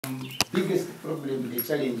biggest problem, the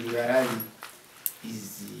challenge we are having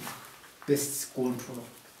is pest control.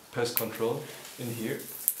 Pest control in here?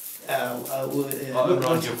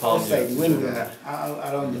 Around your farm, outside, when we are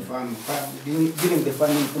around the farm, during the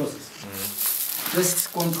farming process.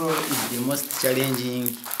 Pest control is the most challenging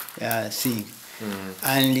thing.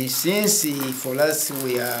 And since for us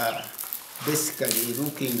we are basically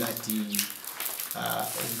looking at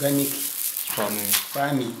organic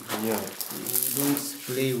farming, we don't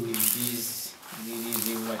play with these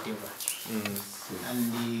whatever. And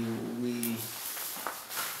we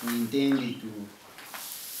intend to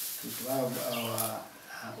have our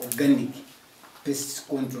organic pest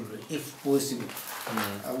control if possible.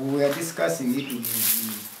 We were discussing it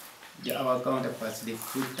with our counterparts, the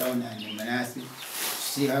Fruit Town and the Manasi, to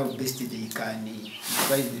see how best they can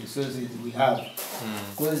utilize the resources we have.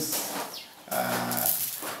 Because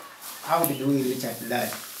how did we reach at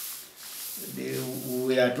that?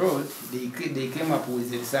 We are told they came up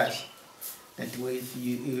with research that if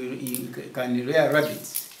you can rear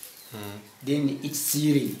rabbits, then each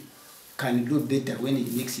cereal can do better when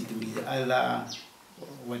it mixes it with other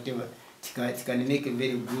whatever. It can make a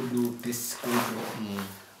very good pest control.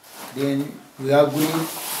 Then we are going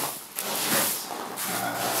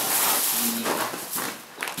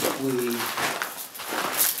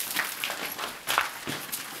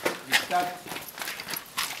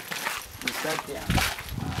we start there.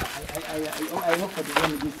 I work for the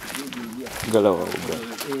one this building here.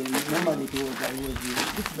 Normally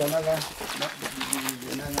this is another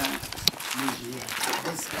here.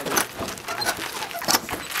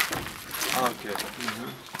 Okay.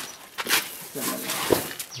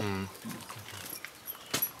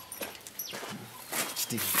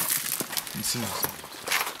 So,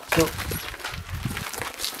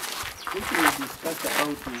 if we discuss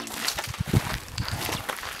about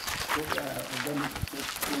organic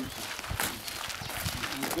pest control,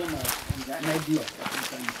 we came up with an idea that we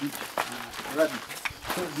can keep rabbits.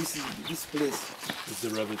 So this place is the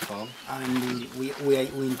rabbit farm, and we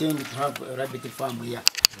intend to have a rabbit farm here.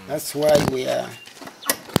 That's why we are.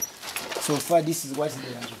 So far, this is what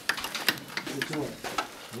they are secured.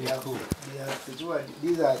 They are secured.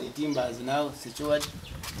 These are the timbers now secured,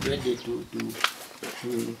 ready to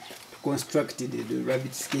construct the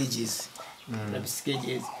rabbit cages. Rabbit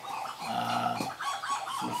cages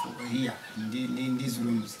for here in these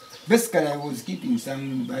rooms. Basically, I was keeping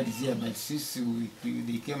some birds here, but since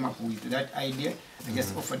they came up with that idea, I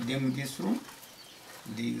just offered them this room,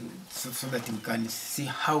 so that we can see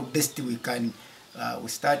how best we can we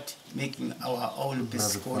start making our own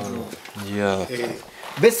pest control.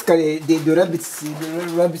 Basically, the rabbits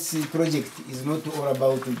project is not all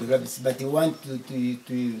about the rabbits, but we want to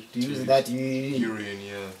use that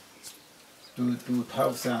urine, to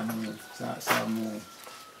have some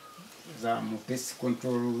pest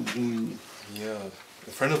control going. A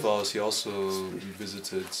friend of ours, he also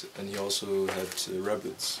visited, and he also had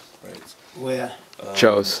rabbits, right? Where?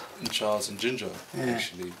 Charles and Ginger,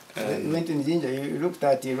 actually. And we went in Ginger. You looked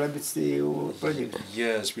at the rabbits project.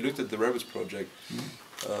 Yes, we looked at the rabbits project.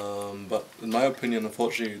 But in my opinion,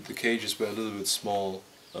 unfortunately, the cages were a little bit small.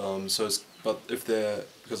 Because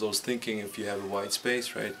I was thinking, if you have a wide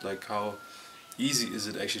space, right, like how easy is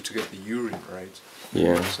it actually to get the urine, right?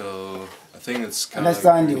 Yeah. So I think it's kind of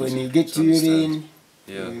understand when you get urine.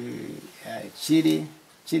 Chili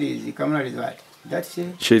is the common what? That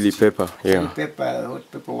chili pepper, chili pepper,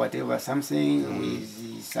 hot pepper, whatever, something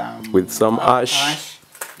with some ash.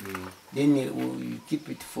 Then you keep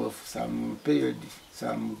it for some period,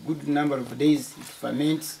 some good number of days. It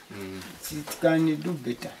ferments. It can do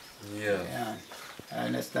better. Yeah, I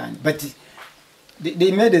understand. But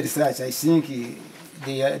they made a research. I think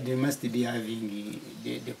they must be having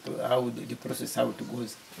how the process, how it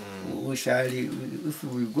goes. We shall, if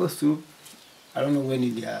we go through, I don't know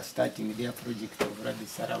when they are starting their project of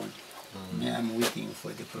rabbits around. I'm waiting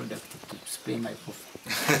for the product to spray my puff.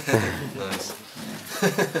 Nice.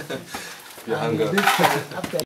 Byaruhanga.